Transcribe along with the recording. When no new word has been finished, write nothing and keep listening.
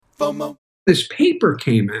FOMO. This paper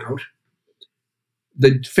came out,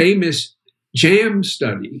 the famous JAM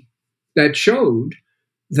study, that showed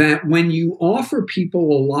that when you offer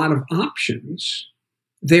people a lot of options,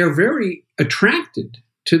 they're very attracted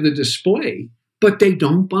to the display, but they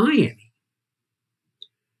don't buy any.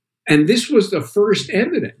 And this was the first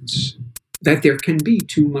evidence that there can be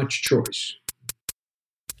too much choice.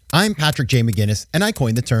 I'm Patrick J. McGinnis, and I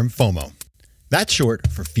coined the term FOMO. That's short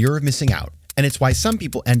for fear of missing out, and it's why some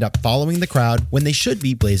people end up following the crowd when they should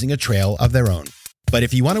be blazing a trail of their own. But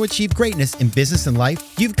if you want to achieve greatness in business and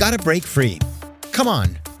life, you've got to break free. Come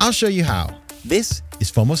on, I'll show you how. This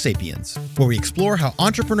is FOMO Sapiens, where we explore how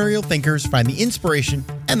entrepreneurial thinkers find the inspiration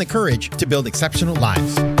and the courage to build exceptional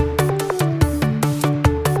lives.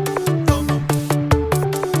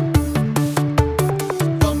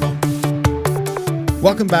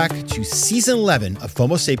 Welcome back to Season 11 of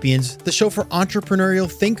FOMO Sapiens, the show for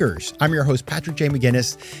entrepreneurial thinkers. I'm your host, Patrick J.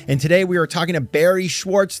 McGinnis, and today we are talking to Barry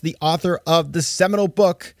Schwartz, the author of the seminal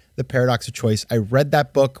book, The Paradox of Choice. I read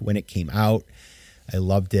that book when it came out. I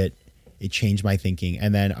loved it. It changed my thinking.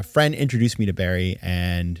 And then a friend introduced me to Barry,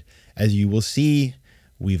 and as you will see,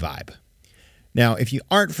 we vibe. Now, if you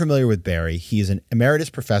aren't familiar with Barry, he is an emeritus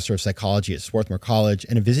professor of psychology at Swarthmore College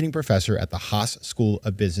and a visiting professor at the Haas School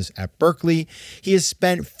of Business at Berkeley. He has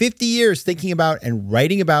spent 50 years thinking about and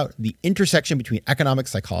writing about the intersection between economic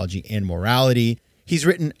psychology and morality. He's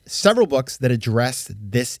written several books that address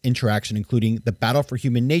this interaction, including The Battle for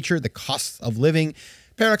Human Nature, The Costs of Living,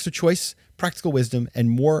 Paradox of Choice, Practical Wisdom, and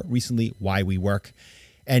more recently, Why We Work.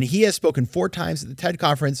 And he has spoken 4 times at the TED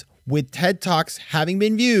Conference, with TED Talks having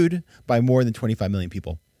been viewed by more than 25 million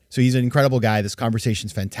people. So he's an incredible guy. This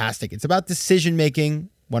conversation's fantastic. It's about decision-making,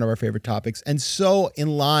 one of our favorite topics, and so in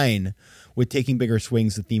line with taking bigger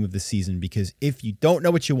swings, the theme of the season, because if you don't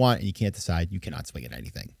know what you want and you can't decide, you cannot swing at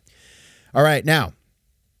anything. All right, now,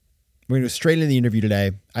 we're going to go straight into the interview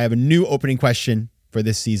today. I have a new opening question for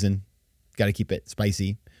this season. Got to keep it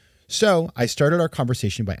spicy. So I started our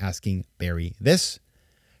conversation by asking Barry this.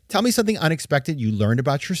 Tell me something unexpected you learned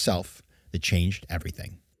about yourself that changed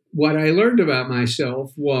everything. What I learned about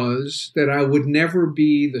myself was that I would never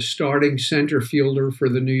be the starting center fielder for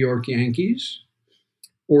the New York Yankees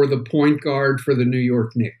or the point guard for the New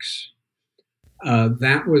York Knicks.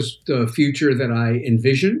 That was the future that I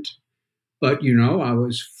envisioned. But, you know, I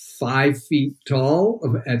was 5 feet tall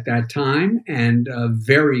at that time and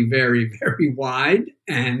very, very, very wide.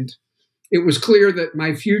 And it was clear that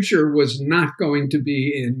my future was not going to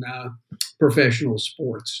be in professional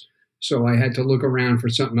sports. So I had to look around for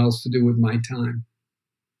something else to do with my time.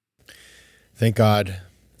 Thank God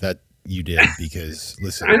that you did, because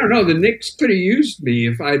listen, I don't know. The Knicks could have used me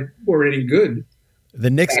if I were any good. The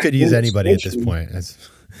Knicks could use anybody at this point.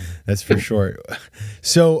 That's for sure.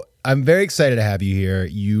 So I'm very excited to have you here.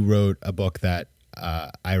 You wrote a book that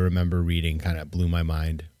I remember reading, kind of blew my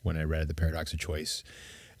mind when I read The Paradox of Choice.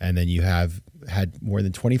 And then you have had more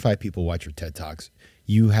than 25 people watch your TED Talks.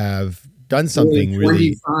 You have done something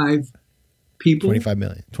really... 25 people? 25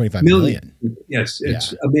 million. 25 million. Yes,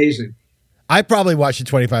 it's amazing. I probably watched it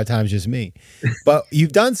 25 times, just me. But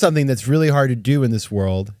you've done something that's really hard to do in this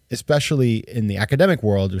world, especially in the academic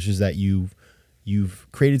world, which is that you've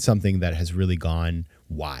created something that has really gone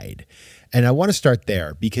wide. And I want to start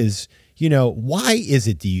there because, you know, why is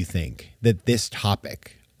it, do you think, that this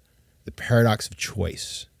topic, the paradox of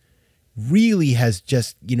choice, really has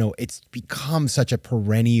just, you know, it's become such a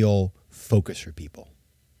perennial focus for people?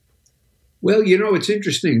 Well, you know, it's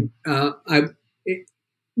interesting.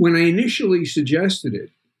 When I initially suggested it,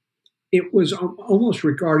 it was almost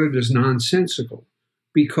regarded as nonsensical,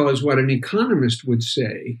 because what an economist would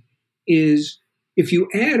say is, if you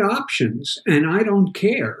add options and I don't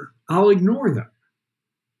care, I'll ignore them.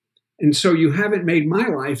 And so you haven't made my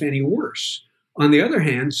life any worse. On the other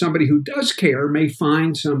hand, somebody who does care may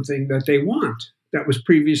find something that they want that was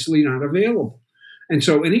previously not available. And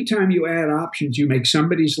so anytime you add options, you make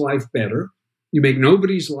somebody's life better. You make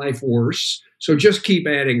nobody's life worse. So just keep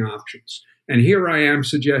adding options. And here I am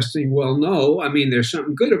suggesting, well, no, I mean, there's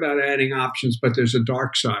something good about adding options, but there's a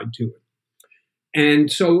dark side to it. And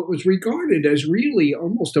so it was regarded as really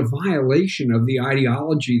almost a violation of the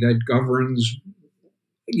ideology that governs,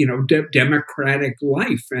 you know, democratic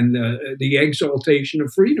life and the exaltation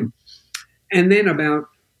of freedom. And then about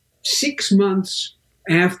 6 months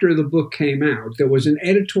after the book came out, there was an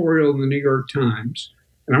editorial in the New York Times.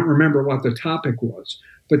 I don't remember what the topic was,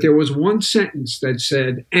 but there was one sentence that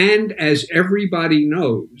said, "And as everybody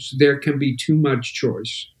knows, there can be too much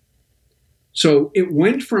choice." So it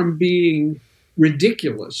went from being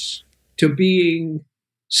ridiculous to being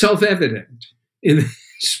self-evident in the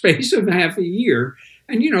space of half a year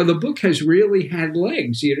And, the book has really had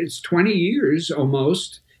legs. It's 20 years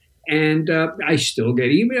almost. And I still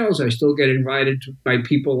get emails. I still get invited by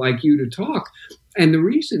people like you to talk. And the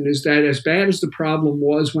reason is that as bad as the problem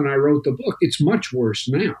was when I wrote the book, it's much worse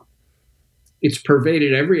now. It's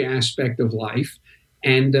pervaded every aspect of life.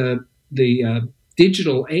 And the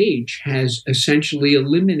digital age has essentially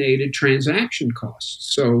eliminated transaction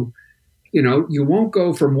costs. So, you won't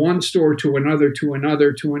go from one store to another, to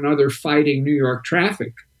another, to another fighting New York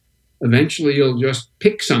traffic. Eventually, you'll just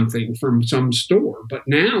pick something from some store. But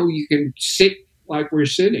now you can sit like we're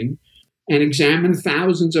sitting and examine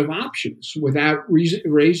thousands of options without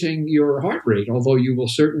raising your heart rate, although you will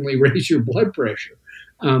certainly raise your blood pressure.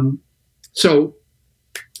 So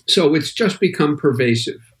it's just become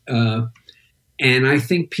pervasive. And I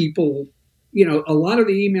think people, a lot of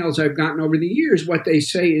the emails I've gotten over the years, what they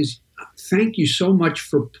say is, thank you so much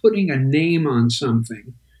for putting a name on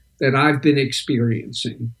something that I've been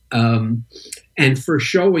experiencing, and for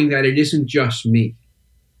showing that it isn't just me.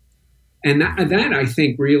 And that I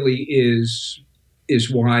think really is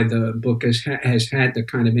why the book has had the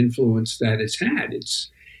kind of influence that it's had.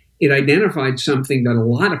 It identified something that a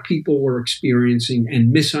lot of people were experiencing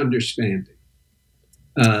and misunderstanding.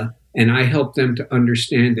 And I helped them to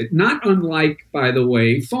understand it, not unlike, by the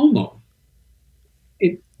way, FOMO.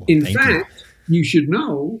 In fact, you should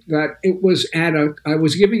know that it was I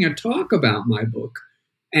was giving a talk about my book.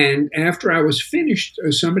 And after I was finished,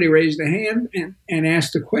 somebody raised a hand and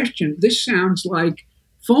asked a question. This sounds like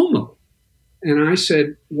FOMO. And I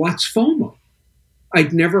said, what's FOMO?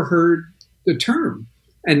 I'd never heard the term.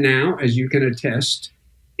 And now, as you can attest,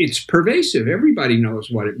 it's pervasive. Everybody knows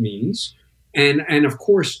what it means. And of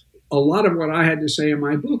course, a lot of what I had to say in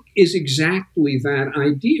my book is exactly that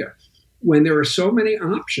idea. When there are so many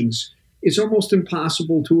options, it's almost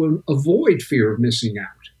impossible to avoid fear of missing out.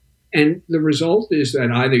 And the result is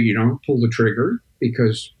that either you don't pull the trigger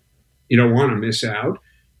because you don't want to miss out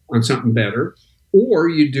on something better, or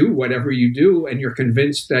you do whatever you do and you're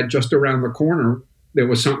convinced that just around the corner there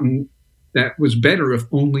was something that was better if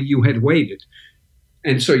only you had waited.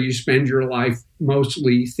 And so you spend your life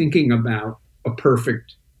mostly thinking about a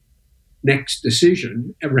perfect next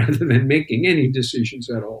decision rather than making any decisions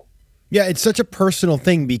at all. Yeah, it's such a personal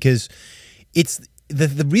thing because it's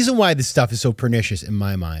the reason why this stuff is so pernicious in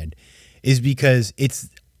my mind is because it's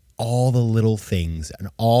all the little things and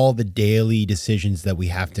all the daily decisions that we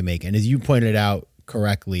have to make. And as you pointed out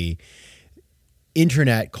correctly,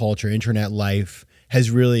 internet culture, internet life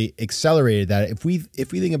has really accelerated that. If we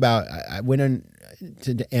think about, I went on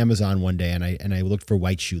to Amazon one day and I looked for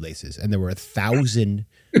white shoelaces, and there were 1,000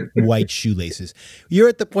 white shoelaces. You're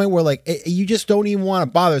at the point where like you just don't even want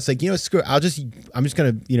to bother. It's like, screw it. I'm just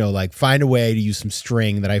gonna like find a way to use some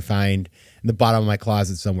string that I find in the bottom of my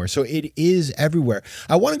closet somewhere. So it is everywhere.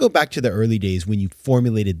 I want to go back to the early days when you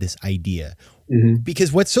formulated this idea,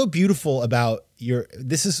 because what's so beautiful about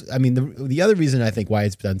the other reason I think why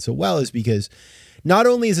it's done so well is because not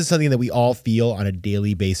only is it something that we all feel on a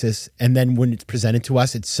daily basis, and then when it's presented to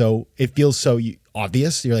us, it feels so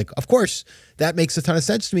obvious. You're like, of course, that makes a ton of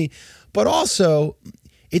sense to me. But also,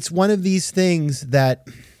 it's one of these things that,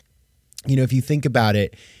 if you think about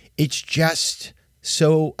it, it's just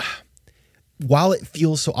so, while it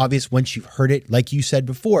feels so obvious once you've heard it, like you said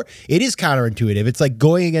before, it is counterintuitive. It's like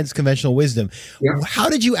going against conventional wisdom. Yeah. How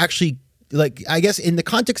did you actually, I guess in the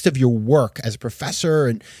context of your work as a professor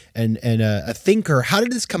and a thinker, how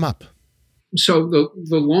did this come up? So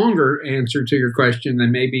the longer answer to your question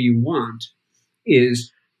than maybe you want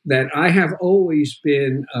is that I have always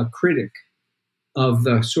been a critic of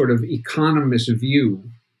the sort of economist view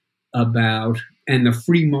and the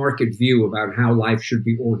free market view about how life should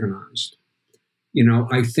be organized.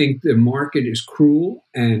 I think the market is cruel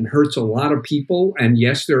and hurts a lot of people. And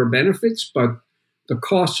yes, there are benefits, but the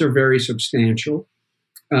costs are very substantial.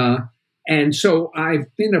 And so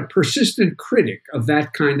I've been a persistent critic of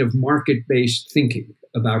that kind of market-based thinking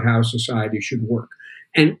about how society should work.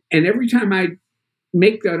 And every time I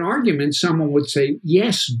make that argument, someone would say,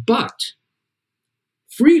 yes, but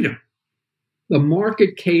freedom. The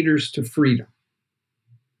market caters to freedom.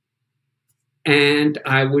 And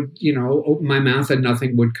I would, open my mouth and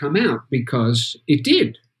nothing would come out because it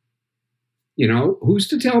did. Who's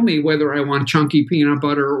to tell me whether I want chunky peanut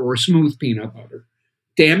butter or smooth peanut butter?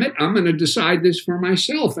 Damn it, I'm going to decide this for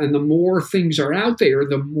myself. And the more things are out there,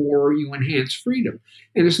 the more you enhance freedom.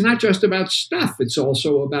 And it's not just about stuff. It's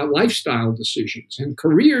also about lifestyle decisions and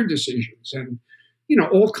career decisions and,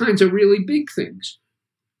 all kinds of really big things.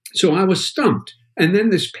 So I was stumped. And then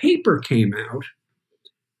this paper came out,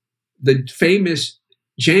 the famous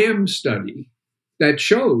JAM study that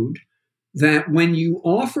showed that when you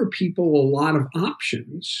offer people a lot of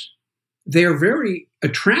options, they're very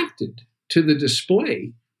attracted to the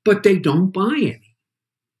display, but they don't buy any.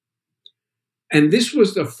 And this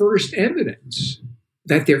was the first evidence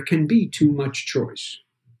that there can be too much choice.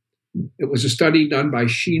 It was a study done by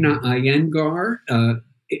Sheena Iyengar,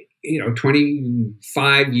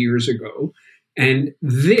 25 years ago. And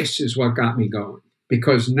this is what got me going,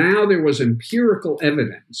 because now there was empirical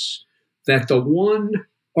evidence that the one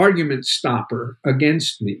argument stopper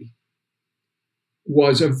against me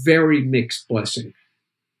was a very mixed blessing.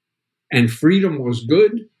 And freedom was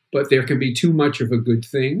good, but there can be too much of a good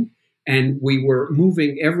thing. And we were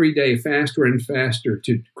moving every day faster and faster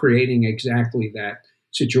to creating exactly that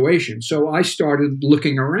situation. So I started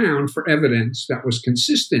looking around for evidence that was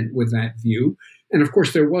consistent with that view. And of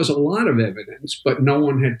course, there was a lot of evidence, but no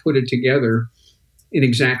one had put it together in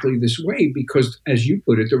exactly this way because, as you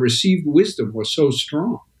put it, the received wisdom was so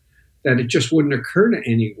strong that it just wouldn't occur to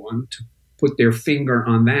anyone to put their finger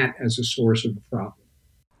on that as a source of the problem.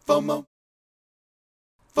 FOMO.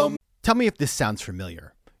 FOMO. Tell me if this sounds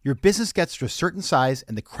familiar. Your business gets to a certain size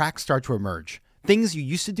and the cracks start to emerge. Things you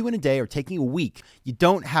used to do in a day are taking a week. You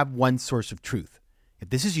don't have one source of truth. If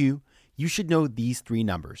this is you, you should know these three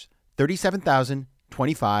numbers: 37,000,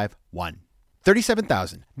 25, 1.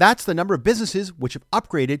 37,000. That's the number of businesses which have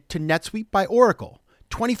upgraded to NetSuite by Oracle.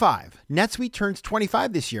 25. NetSuite turns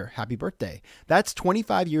 25 this year. Happy birthday. That's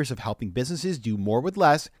 25 years of helping businesses do more with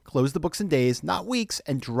less, close the books in days, not weeks,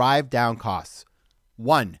 and drive down costs.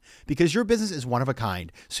 1, because your business is one of a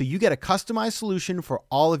kind, so you get a customized solution for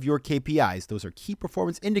all of your KPIs. Those are key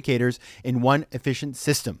performance indicators in one efficient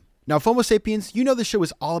system. Now, FOMO Sapiens, you know the show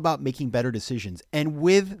is all about making better decisions. And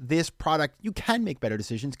with this product, you can make better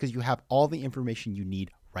decisions because you have all the information you need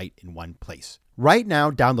right in one place. Right now,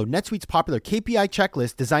 download NetSuite's popular KPI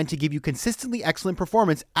checklist designed to give you consistently excellent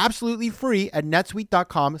performance absolutely free at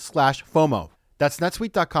netsuite.com/FOMO. That's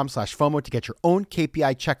netsuite.com/FOMO to get your own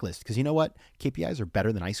KPI checklist. Because you know what? KPIs are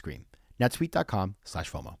better than ice cream.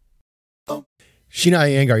 netsuite.com/FOMO. Sheena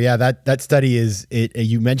Iyengar, yeah, that study is it.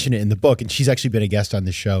 You mentioned it in the book, and she's actually been a guest on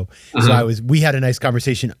the show. So we had a nice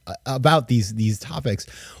conversation about these topics.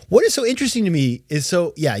 What is so interesting to me is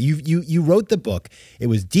you wrote the book. It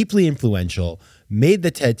was deeply influential, made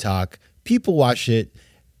the TED Talk, people watched it,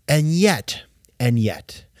 and yet,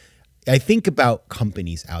 I think about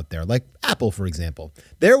companies out there like Apple, for example.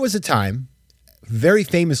 There was a time, very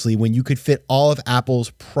famously, when you could fit all of Apple's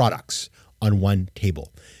products on one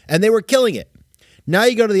table, and they were killing it. Now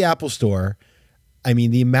you go to the Apple store, I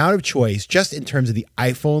mean, the amount of choice, just in terms of the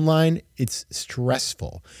iPhone line, it's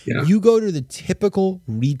stressful. Yeah. You go to the typical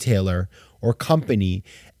retailer or company,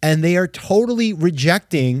 and they are totally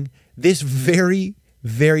rejecting this very,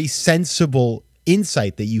 very sensible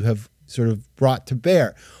insight that you have sort of brought to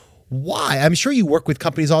bear. Why? I'm sure you work with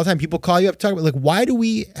companies all the time. People call you up, talk about why don't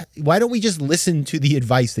we just listen to the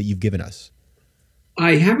advice that you've given us?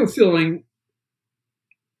 I have a feeling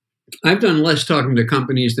I've done less talking to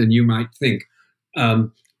companies than you might think.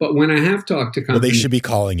 But when I have talked to companies... Well, they should be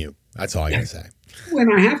calling you. That's all I gotta say. When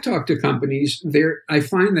I have talked to companies, I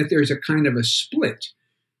find that there's a kind of a split.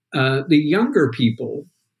 The younger people,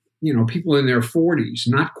 people in their 40s,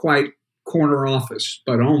 not quite corner office,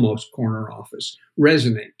 but almost corner office,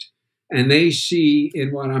 resonate. And they see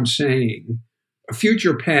in what I'm saying a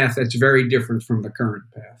future path that's very different from the current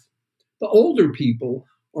path. The older people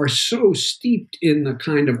are so steeped in the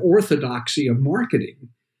kind of orthodoxy of marketing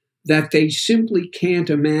that they simply can't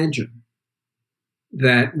imagine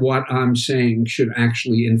that what I'm saying should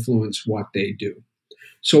actually influence what they do.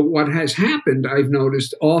 So what has happened, I've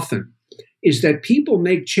noticed often, is that people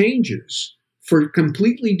make changes for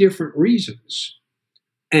completely different reasons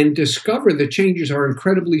and discover the changes are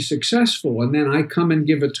incredibly successful. And then I come and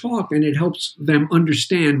give a talk and it helps them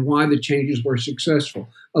understand why the changes were successful.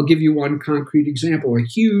 I'll give you one concrete example. A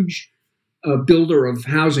huge builder of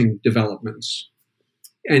housing developments.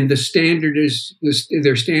 And the standard is,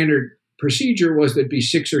 their standard procedure was there'd be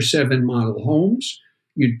 6 or 7 model homes.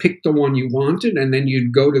 You'd pick the one you wanted, and then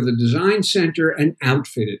you'd go to the design center and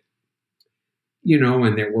outfit it.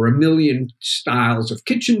 And there were a million styles of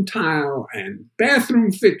kitchen tile and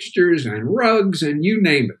bathroom fixtures and rugs and you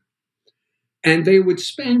name it. And they would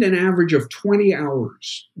spend an average of 20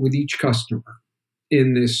 hours with each customer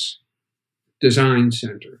in this design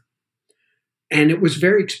center. And it was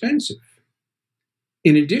very expensive,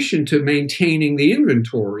 in addition to maintaining the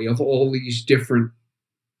inventory of all these different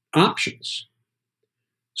options.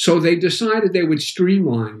 So they decided they would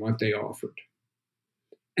streamline what they offered.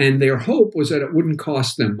 And their hope was that it wouldn't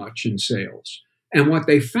cost them much in sales. And what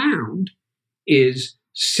they found is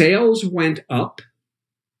sales went up,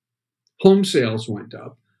 home sales went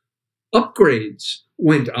up, upgrades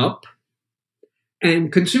went up,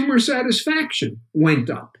 and consumer satisfaction went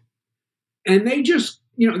up. And they just,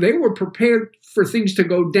 they were prepared for things to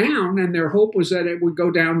go down, and their hope was that it would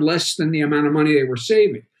go down less than the amount of money they were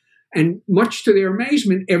saving. And much to their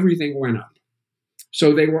amazement, everything went up.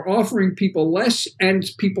 So they were offering people less, and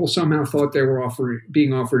people somehow thought they were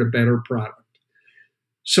being offered a better product.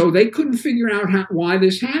 So they couldn't figure out why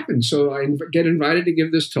this happened. So I get invited to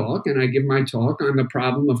give this talk, and I give my talk on the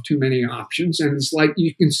problem of too many options. And it's like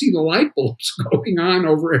you can see the light bulbs going on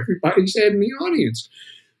over everybody's head in the audience.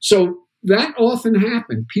 So that often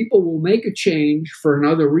happens. People will make a change for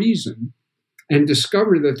another reason and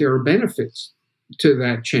discover that there are benefits to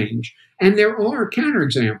that change. And there are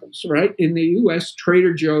counterexamples, right? In the US,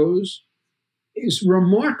 Trader Joe's is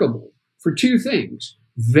remarkable for two things: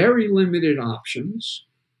 very limited options,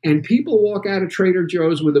 and people walk out of Trader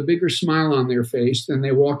Joe's with a bigger smile on their face than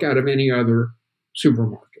they walk out of any other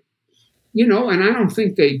supermarket. And I don't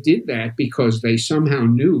think they did that because they somehow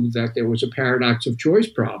knew that there was a paradox of choice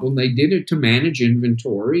problem. They did it to manage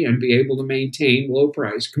inventory and be able to maintain low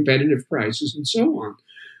price, competitive prices, and so on.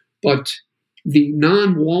 But the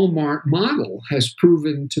non-Walmart model has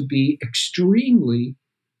proven to be extremely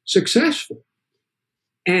successful.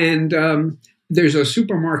 And there's a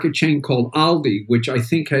supermarket chain called Aldi, which I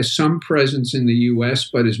think has some presence in the US,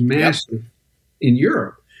 but is massive in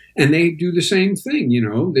Europe. And they do the same thing.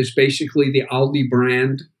 There's basically the Aldi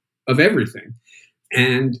brand of everything.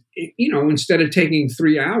 And, instead of taking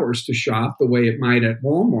 3 hours to shop the way it might at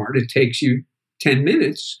Walmart, it takes you 10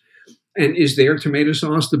 minutes. And is their tomato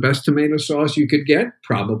sauce the best tomato sauce you could get?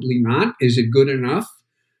 Probably not. Is it good enough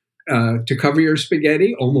to cover your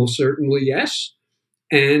spaghetti? Almost certainly yes.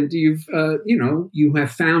 And you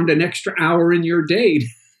have found an extra hour in your day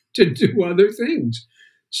to do other things.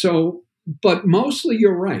 So, but mostly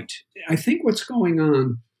you're right. I think what's going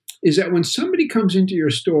on is that when somebody comes into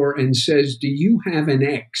your store and says, "Do you have an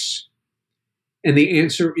X?" and the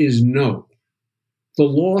answer is no, the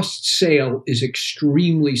lost sale is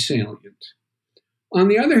extremely salient. On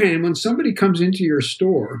the other hand, when somebody comes into your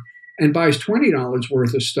store and buys $20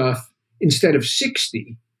 worth of stuff instead of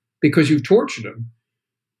 $60 because you've tortured them,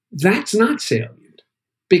 that's not salient.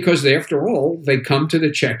 Because after all, they come to the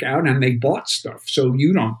checkout and they bought stuff. So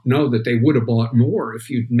you don't know that they would have bought more if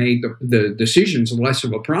you'd made the decisions less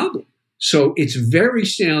of a problem. So it's very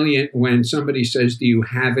salient when somebody says, "Do you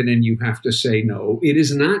have it?" and you have to say no. It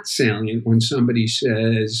is not salient when somebody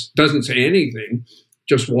doesn't say anything,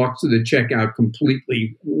 just walks to the checkout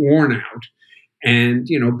completely worn out and,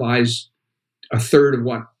 buys a third of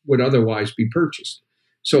what would otherwise be purchased.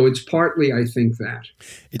 So it's partly, I think, that.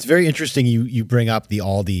 It's very interesting you bring up the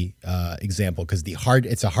Aldi example, because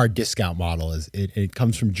it's a hard discount model. It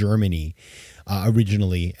comes from Germany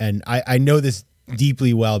originally. And I know this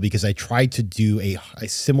deeply well because I tried to do a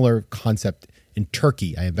similar concept in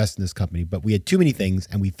Turkey. I invest in this company, but we had too many things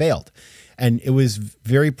and we failed. And it was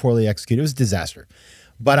very poorly executed. It was a disaster.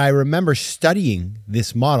 But I remember studying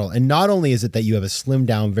this model. And not only is it that you have a slimmed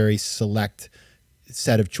down, very select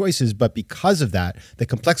set of choices, but because of that, the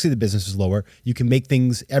complexity of the business is lower. You can make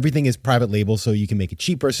everything is private label, so you can make it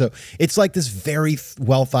cheaper. So it's like this very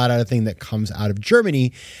well thought out thing that comes out of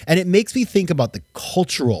Germany. And it makes me think about the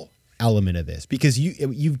cultural element of this, because you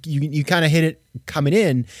kind of hit it coming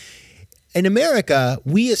in. In America,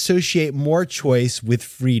 we associate more choice with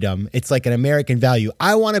freedom. It's like an American value.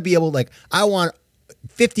 I want to be able, I want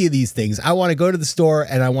 50 of these things. I want to go to the store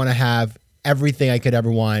and I want to have everything I could ever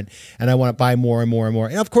want, and I want to buy more and more and more.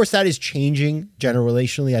 And of course, that is changing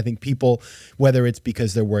generationally. I think people, whether it's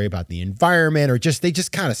because they're worried about the environment or they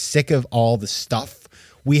just kind of sick of all the stuff,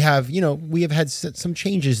 we have had some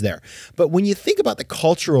changes there. But when you think about the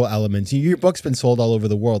cultural elements, your book's been sold all over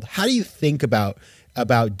the world. How do you think about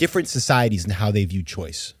different societies and how they view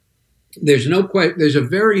choice? There's a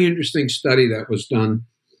very interesting study that was done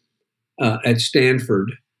at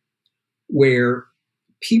Stanford where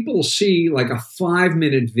people see like a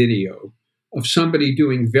 5-minute video of somebody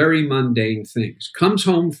doing very mundane things, comes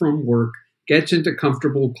home from work, gets into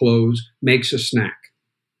comfortable clothes, makes a snack.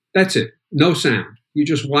 That's it. No sound. You're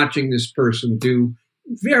just watching this person do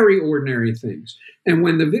very ordinary things. And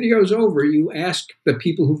when the video's over, you ask the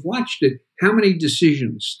people who've watched it, how many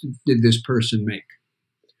decisions did this person make?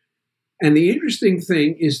 And the interesting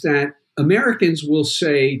thing is that Americans will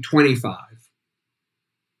say 25.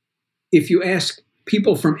 If you ask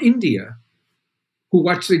people from India who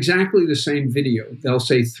watched exactly the same video, they'll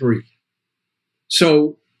say 3.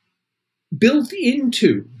 So built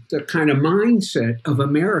into the kind of mindset of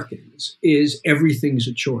Americans is everything's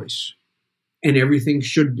a choice and everything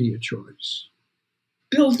should be a choice.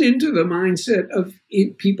 built into the mindset of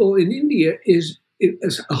people in India is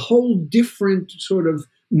a whole different sort of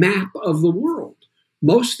map of the world.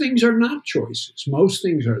 Most things are not choices. Most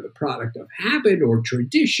things are the product of habit or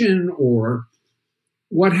tradition or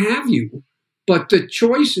what have you. But the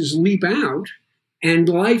choices leap out, and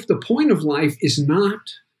life, the point of life is not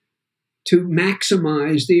to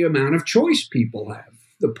maximize the amount of choice people have.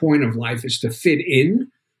 The point of life is to fit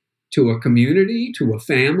in to a community, to a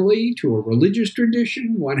family, to a religious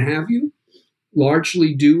tradition, what have you.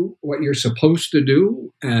 Largely do what you're supposed to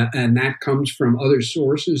do, and that comes from other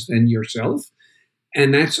sources than yourself.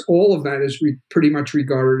 And all of that is pretty much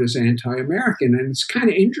regarded as anti-American. And it's kind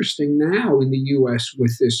of interesting now in the U.S.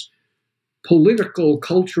 with this political,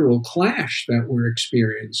 cultural clash that we're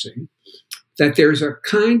experiencing, that there's a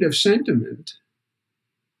kind of sentiment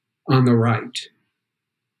on the right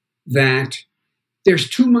that there's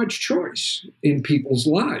too much choice in people's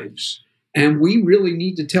lives. And we really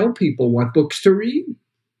need to tell people what books to read,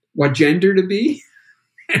 what gender to be,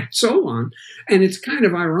 and so on. And it's kind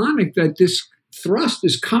of ironic that this thrust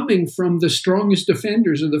is coming from the strongest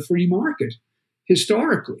defenders of the free market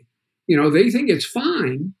historically. They think it's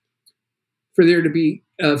fine for there to be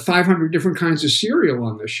 500 different kinds of cereal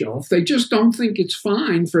on the shelf. They just don't think it's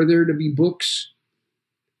fine for there to be books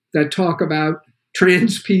that talk about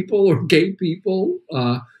trans people or gay people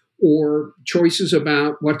or choices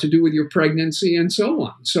about what to do with your pregnancy and so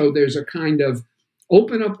on. So there's a kind of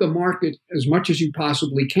open up the market as much as you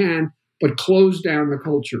possibly can, but close down the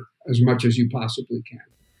culture as much as you possibly can.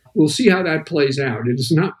 We'll see how that plays out.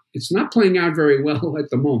 It's not playing out very well at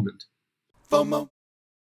the moment. FOMO.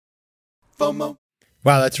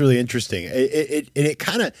 Wow, that's really interesting.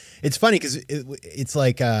 It's funny because it's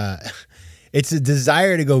like it's a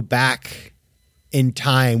desire to go back in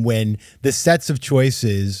time when the sets of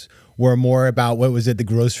choices were more about what was at the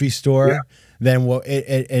grocery store than what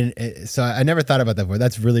so I never thought about that before.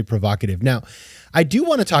 That's really provocative. Now, I do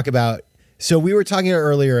want to talk about, so we were talking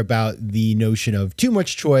earlier about the notion of too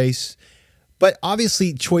much choice, but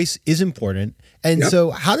obviously choice is important. And so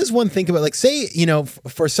how does one think about, like, say,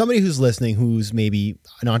 for somebody who's listening, who's maybe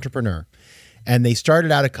an entrepreneur and they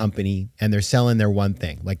started out a company and they're selling their one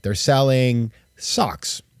thing, like they're selling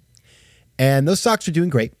socks, and those socks are doing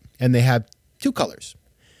great and they have two colors.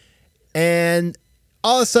 And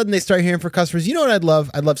all of a sudden they start hearing for customers, you know what I'd love?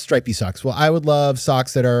 I'd love stripy socks. Well, I would love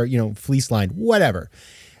socks that are, fleece lined, whatever.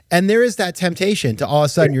 And there is that temptation to all of a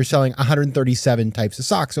sudden you're selling 137 types of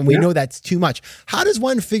socks. And we know that's too much. How does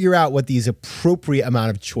one figure out what the appropriate amount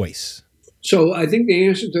of choice? So I think the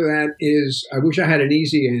answer to that is, I wish I had an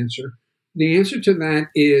easy answer. The answer to that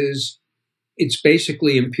is it's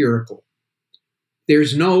basically empirical.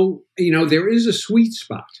 There's no, there is a sweet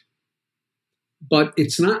spot, but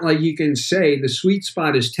it's not like you can say the sweet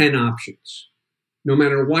spot is 10 options. No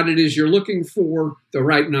matter what it is you're looking for, the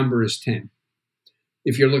right number is 10.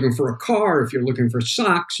 If you're looking for a car, if you're looking for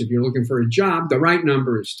socks, if you're looking for a job, the right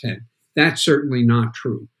number is 10. That's certainly not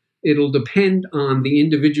true. It'll depend on the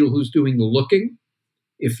individual who's doing the looking.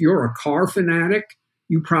 If you're a car fanatic,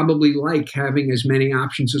 you probably like having as many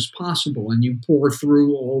options as possible, and you pour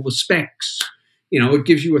through all the specs. It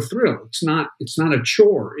gives you a thrill. It's not a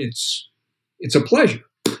chore. It's a pleasure.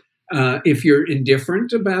 If you're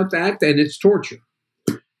indifferent about that, then it's torture.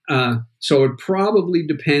 So it probably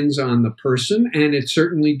depends on the person, and it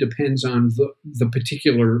certainly depends on the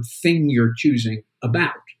particular thing you're choosing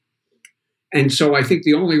about. And so I think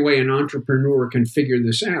the only way an entrepreneur can figure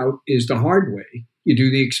this out is the hard way. You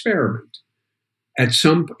do the experiment.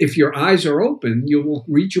 If your eyes are open, you will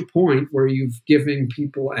reach a point where you've given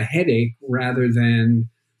people a headache rather than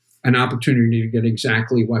an opportunity to get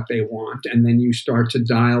exactly what they want. And then you start to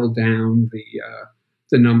dial down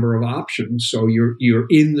the number of options. So you're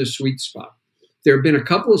in the sweet spot. There have been a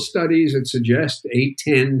couple of studies that suggest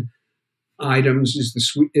 8-10 items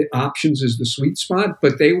options is the sweet spot,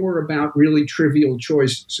 but they were about really trivial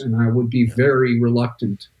choices. And I would be very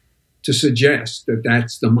reluctant to suggest that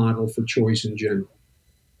that's the model for choice in general.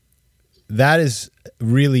 That is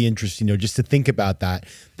really interesting, just to think about that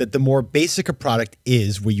the more basic a product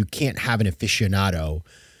is, where you can't have an aficionado,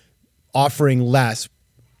 offering less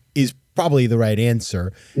is probably the right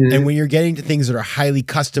answer. Mm-hmm. And when you're getting to things that are highly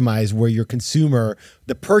customized, where your consumer,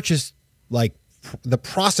 the purchase, like the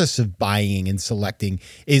process of buying and selecting,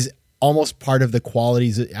 is almost part of the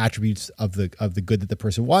qualities, attributes of the good that the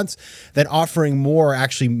person wants, that offering more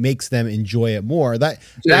actually makes them enjoy it more. That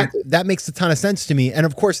makes a ton of sense to me. And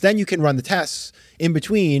of course, then you can run the tests in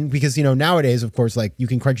between, because nowadays, of course, like you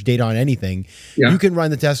can crunch data on anything. Yeah. You can run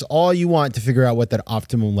the tests all you want to figure out what that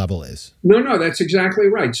optimum level is. No, that's exactly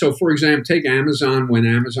right. So for example, take Amazon when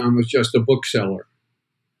Amazon was just a bookseller.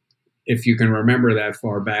 if you can remember that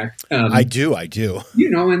far back. I do.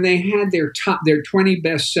 And they had their 20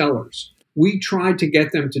 best sellers. We tried to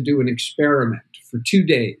get them to do an experiment for 2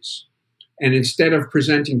 days. And instead of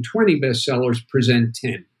presenting 20 bestsellers, present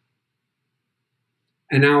 10.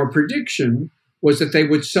 And our prediction was that they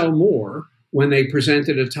would sell more when they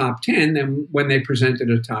presented a top 10 than when they presented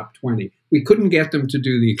a top 20. We couldn't get them to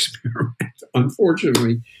do the experiment,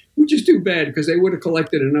 unfortunately, which is too bad because they would have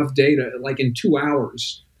collected enough data like in 2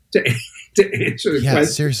 hours to answer the question. Yeah,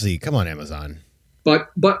 seriously. Come on, Amazon. But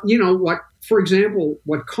what, for example,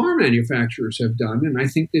 what car manufacturers have done, and I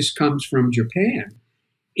think this comes from Japan,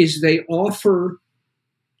 is they offer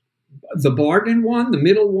the bargain one, the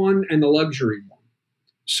middle one, and the luxury one.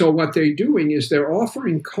 So what they're doing is they're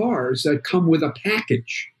offering cars that come with a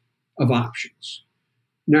package of options.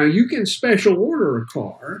 Now you can special order a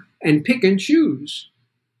car and pick and choose,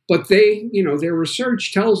 but their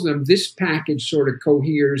research tells them this package sort of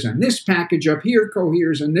coheres and this package up here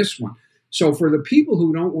coheres and this one. So for the people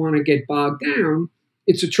who don't want to get bogged down,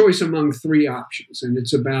 it's a choice among 3 options, and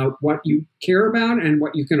it's about what you care about and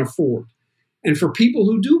what you can afford. And for people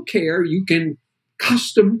who do care, you can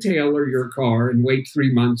custom tailor your car and wait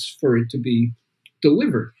 3 months for it to be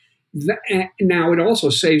delivered. Now, it also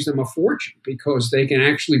saves them a fortune because they can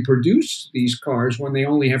actually produce these cars when they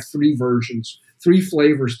only have 3 versions, 3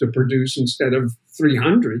 flavors to produce instead of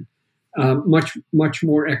 300, much, much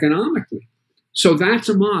more economically. So that's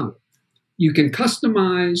a model. You can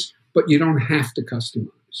customize, but you don't have to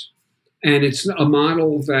customize. And it's a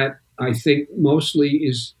model that I think mostly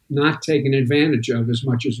is not taken advantage of as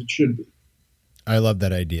much as it should be. I love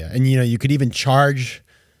that idea. And, you could even charge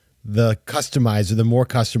the customizer, the more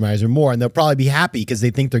customizer more, and they'll probably be happy because they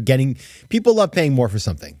think they're getting, people love paying more for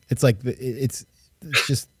something. It's like, it's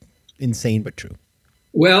just insane, but true.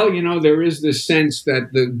 Well, there is this sense that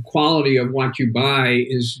the quality of what you buy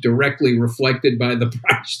is directly reflected by the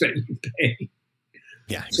price that you pay.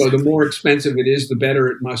 Yeah. Exactly. So the more expensive it is, the better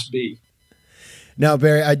it must be. Now,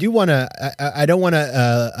 Barry, I don't want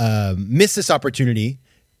to miss this opportunity,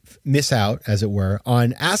 miss out, as it were,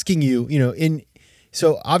 on asking you,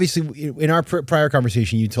 so obviously in our prior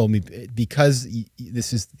conversation, you told me because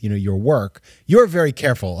this is, your work, you're very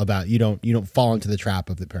careful about, you don't fall into the trap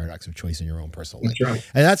of the paradox of choice in your own personal life. That's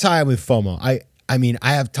right. And that's how I am with FOMO. I mean,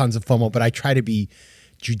 I have tons of FOMO, but I try to be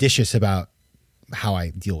judicious about how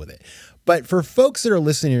I deal with it. But for folks that are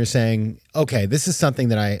listening and are saying, okay, this is something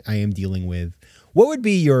that I am dealing with, what would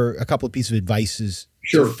be a couple of pieces of advices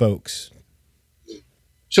to folks?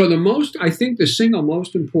 So I think the single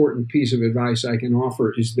most important piece of advice I can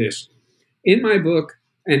offer is this. In my book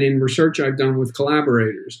and in research I've done with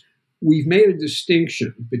collaborators, we've made a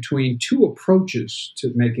distinction between 2 approaches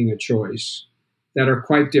to making a choice that are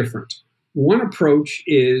quite different. One approach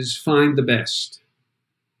is find the best.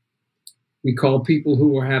 We call people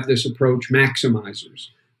who have this approach maximizers.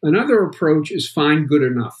 Another approach is find good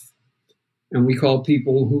enough. And we call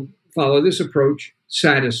people who follow this approach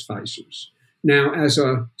satisficers. Now, as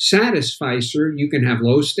a satisficer, you can have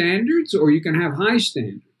low standards or you can have high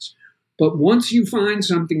standards. But once you find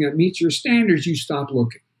something that meets your standards, you stop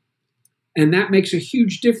looking. And that makes a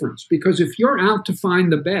huge difference because if you're out to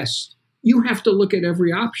find the best, you have to look at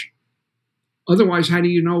every option. Otherwise, how do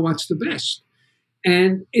you know what's the best?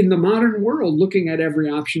 And in the modern world, looking at every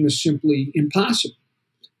option is simply impossible.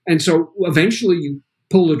 And so eventually you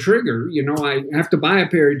pull the trigger. I have to buy a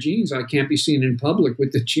pair of jeans. I can't be seen in public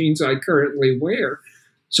with the jeans I currently wear.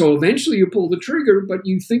 So eventually you pull the trigger, but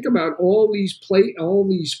you think about all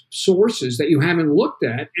these sources that you haven't looked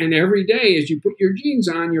at. And every day as you put your jeans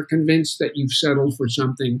on, you're convinced that you've settled for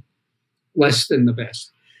something less than the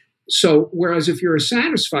best. So whereas if you're a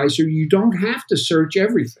satisficer, you don't have to search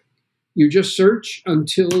everything. You just search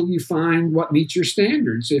until you find what meets your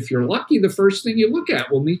standards. If you're lucky, the first thing you look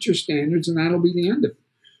at will meet your standards, and that'll be the end of it.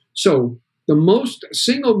 So the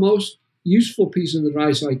single most useful piece of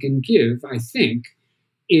advice I can give, I think,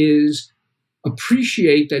 is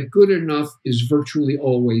appreciate that good enough is virtually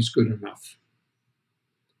always good enough.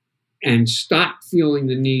 And stop feeling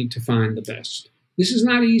the need to find the best. This is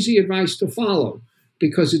not easy advice to follow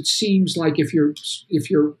because it seems like if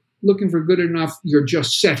you're looking for good enough, you're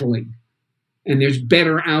just settling. And there's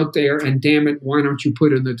better out there, and damn it, why don't you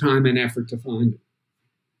put in the time and effort to find it?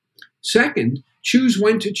 Second, choose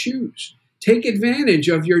when to choose. Take advantage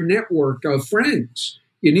of your network of friends.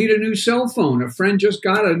 You need a new cell phone. A friend just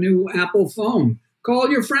got a new Apple phone.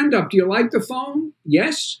 Call your friend up. Do you like the phone?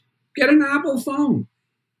 Yes? Get an Apple phone.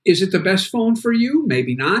 Is it the best phone for you?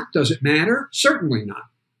 Maybe not. Does it matter? Certainly not.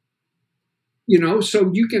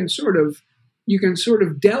 So you can sort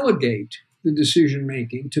of delegate the decision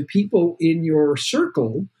making to people in your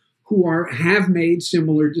circle have made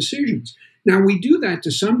similar decisions. Now, we do that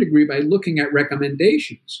to some degree by looking at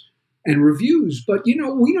recommendations and reviews, but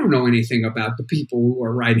we don't know anything about the people who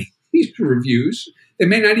are writing these reviews. They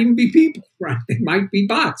may not even be people, right? They might be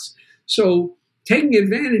bots. So taking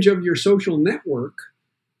advantage of your social network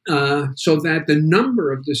so that the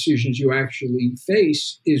number of decisions you actually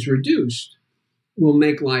face is reduced will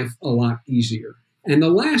make life a lot easier. And the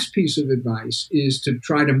last piece of advice is to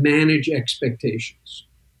try to manage expectations.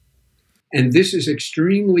 And this is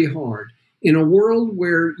extremely hard. In a world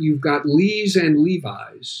where you've got Lees and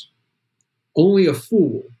Levis, only a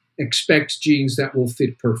fool expects jeans that will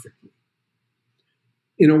fit perfectly.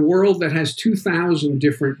 In a world that has 2,000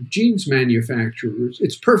 different jeans manufacturers,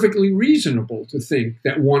 it's perfectly reasonable to think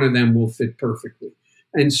that one of them will fit perfectly.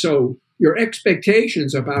 And so your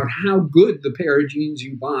expectations about how good the pair of jeans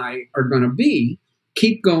you buy are going to be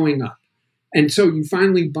keep going up. And so you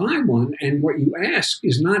finally buy one, and what you ask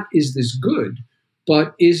is not, is this good,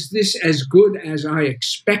 but is this as good as I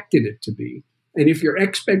expected it to be? And if your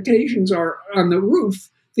expectations are on the roof,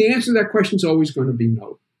 the answer to that question is always going to be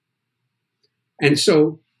no. And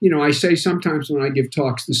so, I say sometimes when I give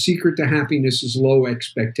talks, the secret to happiness is low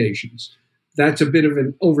expectations. That's a bit of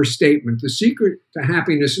an overstatement. The secret to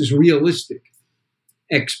happiness is realistic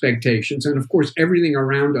expectations. And of course, everything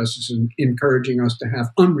around us is encouraging us to have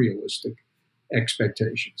unrealistic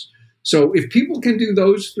expectations. So if people can do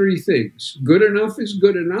those three things, good enough is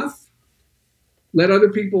good enough, let other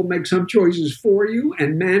people make some choices for you,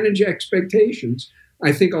 and manage expectations,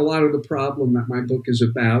 I think a lot of the problem that my book is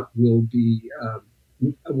about will be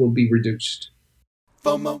reduced.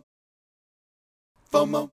 FOMO.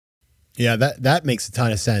 Yeah, that makes a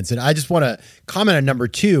ton of sense. And I just want to comment on number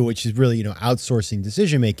 2, which is really, outsourcing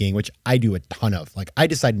decision making, which I do a ton of. Like, I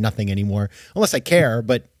decide nothing anymore unless I care,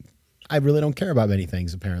 but I really don't care about many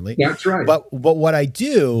things, apparently. That's right. But what I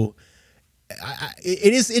do,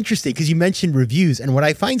 it is interesting because you mentioned reviews, and what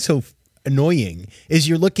I find so annoying is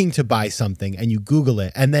you're looking to buy something and you Google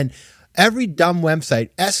it, and then every dumb website,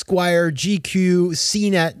 Esquire, GQ,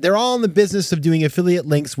 CNET, they're all in the business of doing affiliate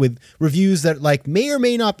links with reviews that may or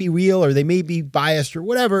may not be real, or they may be biased or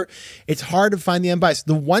whatever. It's hard to find the unbiased.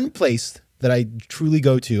 The one place that I truly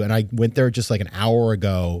go to, and I went there just like an hour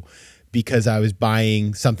ago because I was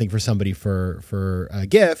buying something for somebody for a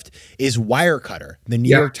gift, is Wirecutter, the New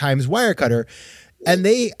York Times Wirecutter. And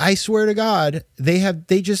I swear to God, they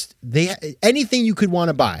anything you could want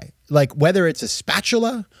to buy, like whether it's a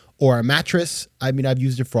spatula or a mattress. I mean, I've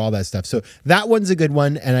used it for all that stuff. So that one's a good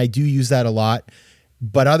one, and I do use that a lot.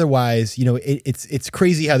 But otherwise, it's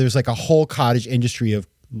crazy how there's like a whole cottage industry of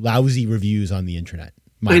lousy reviews on the internet.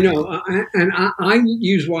 I know, I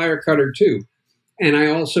use Wirecutter too. And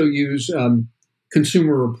I also use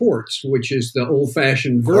Consumer Reports, which is the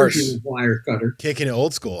old-fashioned version of Wirecutter. Kicking it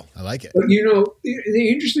old school. I like it. But the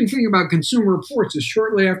interesting thing about Consumer Reports is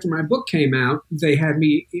shortly after my book came out, they had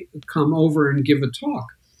me come over and give a talk.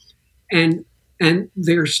 And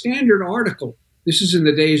their standard article, this is in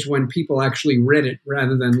the days when people actually read it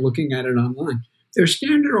rather than looking at it online. Their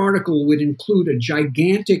standard article would include a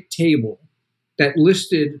gigantic table that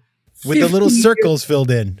listed with the little circles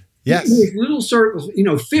filled in. Yes. With little circles,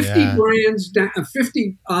 50 brands,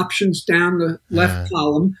 50 options down the left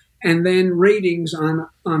column, and then ratings on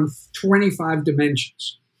 25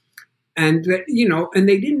 dimensions. And, and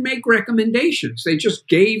they didn't make recommendations. They just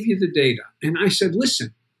gave you the data. And I said,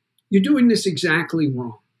 listen, you're doing this exactly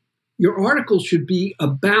wrong. Your article should be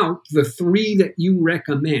about the 3 that you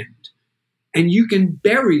recommend. And you can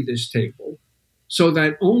bury this table so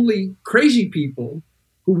that only crazy people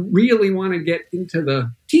who really want to get into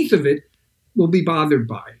the teeth of it will be bothered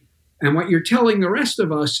by it. And what you're telling the rest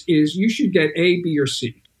of us is you should get A, B, or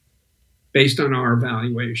C based on our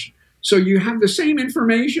evaluation. So you have the same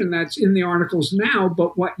information that's in the articles now,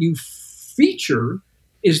 but what you feature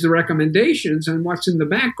is the recommendations, and what's in the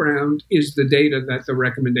background is the data that the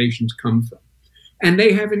recommendations come from. And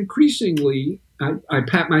they have increasingly, I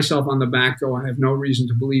pat myself on the back, though I have no reason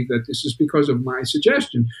to believe that this is because of my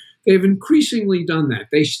suggestion, they've increasingly done that.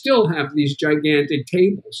 They still have these gigantic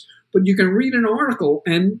tables, but you can read an article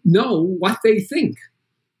and know what they think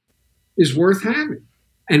is worth having.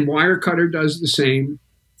 And Wirecutter does the same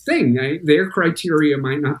thing. Their criteria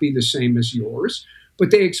might not be the same as yours,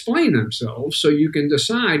 but they explain themselves so you can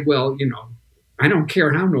decide, well, I don't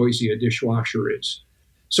care how noisy a dishwasher is.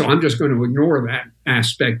 So I'm just going to ignore that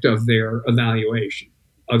aspect of their evaluation.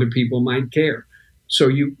 Other people might care. So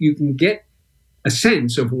you can get a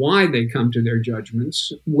sense of why they come to their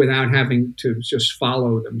judgments without having to just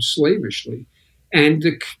follow them slavishly. And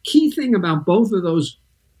the key thing about both of those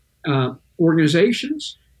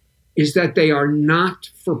organizations is that they are not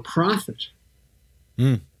for profit.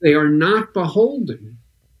 They are not beholden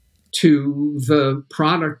to the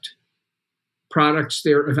products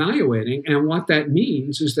they're evaluating. And what that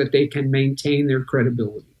means is that they can maintain their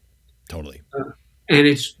credibility. Totally. And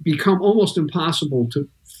it's become almost impossible to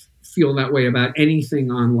feel that way about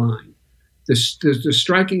anything online. The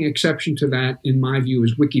striking exception to that, in my view,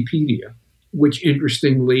 is Wikipedia, which,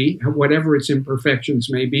 interestingly, whatever its imperfections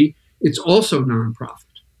may be, it's also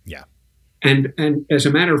nonprofit. Yeah. And as a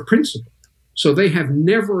matter of principle. So they have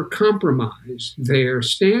never compromised their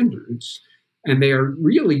standards, and they are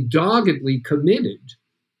really doggedly committed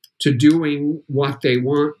to doing what they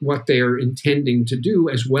want, what they are intending to do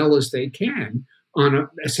as well as they can on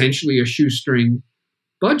essentially a shoestring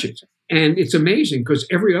budget. And it's amazing because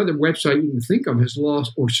every other website you can think of has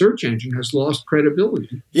lost, or search engine has lost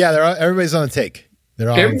credibility. Yeah, everybody's on the take.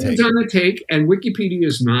 Everyone's on the take, and Wikipedia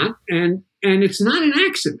is not. And it's not an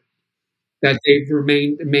accident that they've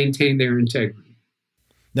maintained their integrity.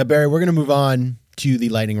 Now, Barry, we're going to move on to the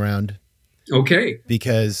lightning round. Okay.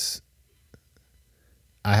 Because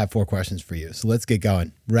I have 4 questions for you. So let's get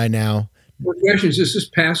going right now. 4 questions. Is this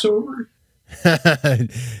Passover?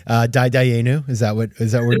 Dayenu. Is that what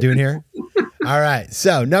we're doing here? All right.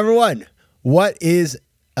 So number 1, what is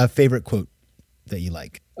a favorite quote that you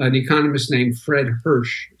like? An economist named Fred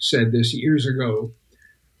Hirsch said this years ago.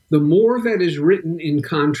 The more that is written in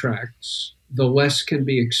contracts, the less can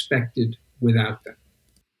be expected without them.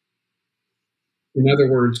 In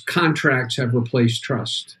other words, contracts have replaced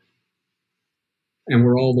trust, and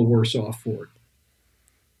we're all the worse off for it.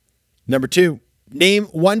 Number 2, name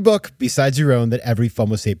one book besides your own that every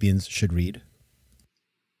FOMO sapiens should read.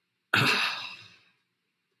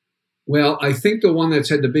 Well, I think the one that's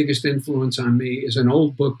had the biggest influence on me is an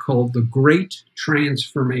old book called The Great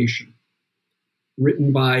Transformation,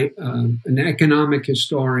 written by an economic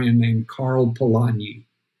historian named Karl Polanyi.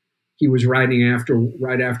 He was writing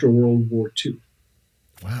right after World War II.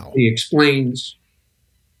 Wow. He explains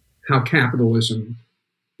how capitalism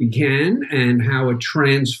began and how it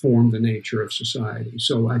transformed the nature of society.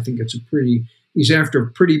 So I think he's after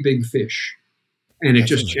pretty big fish. And it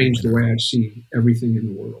just changed the way I see everything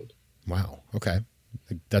in the world. Wow. Okay.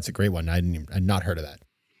 That's a great one. I'd not heard of that.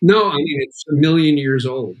 No, I mean, it's 1 million years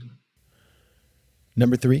old.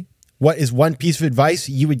 Number 3, what is one piece of advice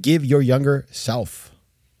you would give your younger self?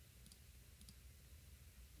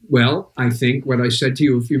 Well, I think what I said to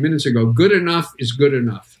you a few minutes ago, good enough is good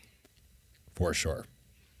enough. For sure.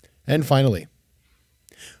 And finally,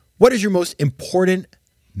 what is your most important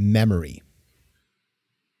memory?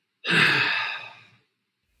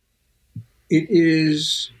 It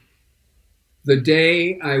is the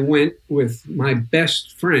day I went with my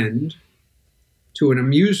best friend to an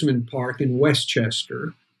amusement park in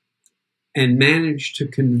Westchester and managed to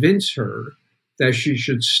convince her that she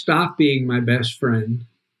should stop being my best friend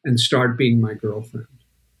and start being my girlfriend.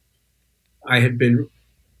 I had been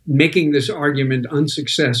making this argument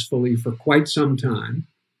unsuccessfully for quite some time.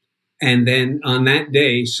 And then on that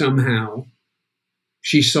day, somehow,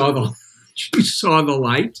 she saw the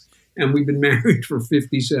light, and we've been married for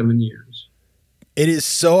 57 years. It is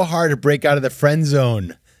so hard to break out of the friend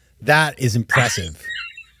zone. That is impressive.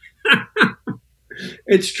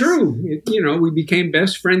 It's true. We became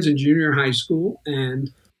best friends in junior high school,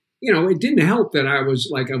 and it didn't help that I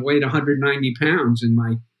weighed 190 pounds in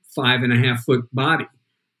my 5.5-foot body.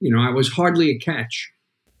 I was hardly a catch,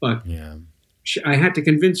 but yeah. I had to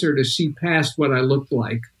convince her to see past what I looked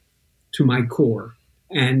like to my core.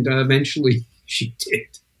 And eventually she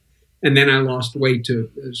did. And then I lost weight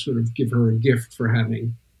to sort of give her a gift for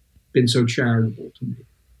having been so charitable to me.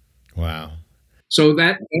 Wow. So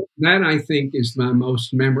that I think is my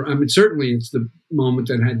most memorable. I mean, certainly it's the moment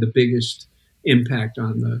that had the biggest impact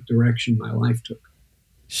on the direction my life took.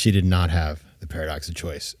 She did not have the paradox of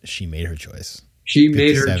choice. She made her choice. She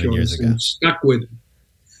made her choice and stuck with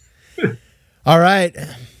it. All right.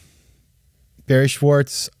 Barry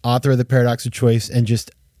Schwartz, author of The Paradox of Choice and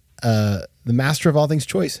just the master of all things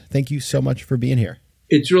choice. Thank you so much for being here.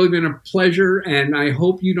 It's really been a pleasure, and I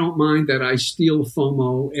hope you don't mind that I steal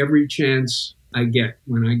FOMO every chance I get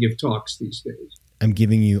when I give talks these days. I'm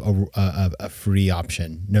giving you a free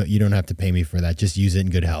option. No, you don't have to pay me for that. Just use it in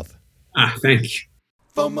good health. Thank you.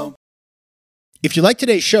 FOMO. If you like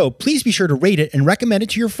today's show, please be sure to rate it and recommend it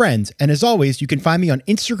to your friends. And as always, you can find me on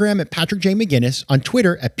Instagram at Patrick J. McGinnis, on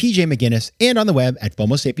Twitter at PJ McGinnis, and on the web at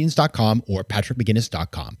FOMOSapiens.com or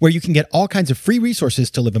PatrickMcGinnis.com, where you can get all kinds of free resources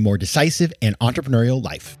to live a more decisive and entrepreneurial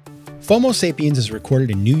life. FOMO Sapiens is recorded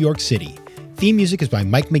in New York City. Theme music is by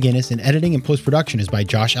Mike McGinnis, and editing and post-production is by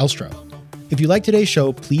Josh Elstro. If you like today's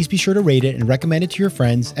show, please be sure to rate it and recommend it to your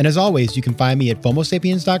friends. And as always, you can find me at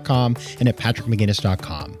FOMOSapiens.com and at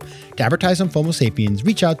PatrickMcGinnis.com. To advertise on FOMO Sapiens,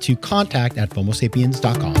 reach out to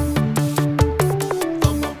contact@FOMOSapiens.com.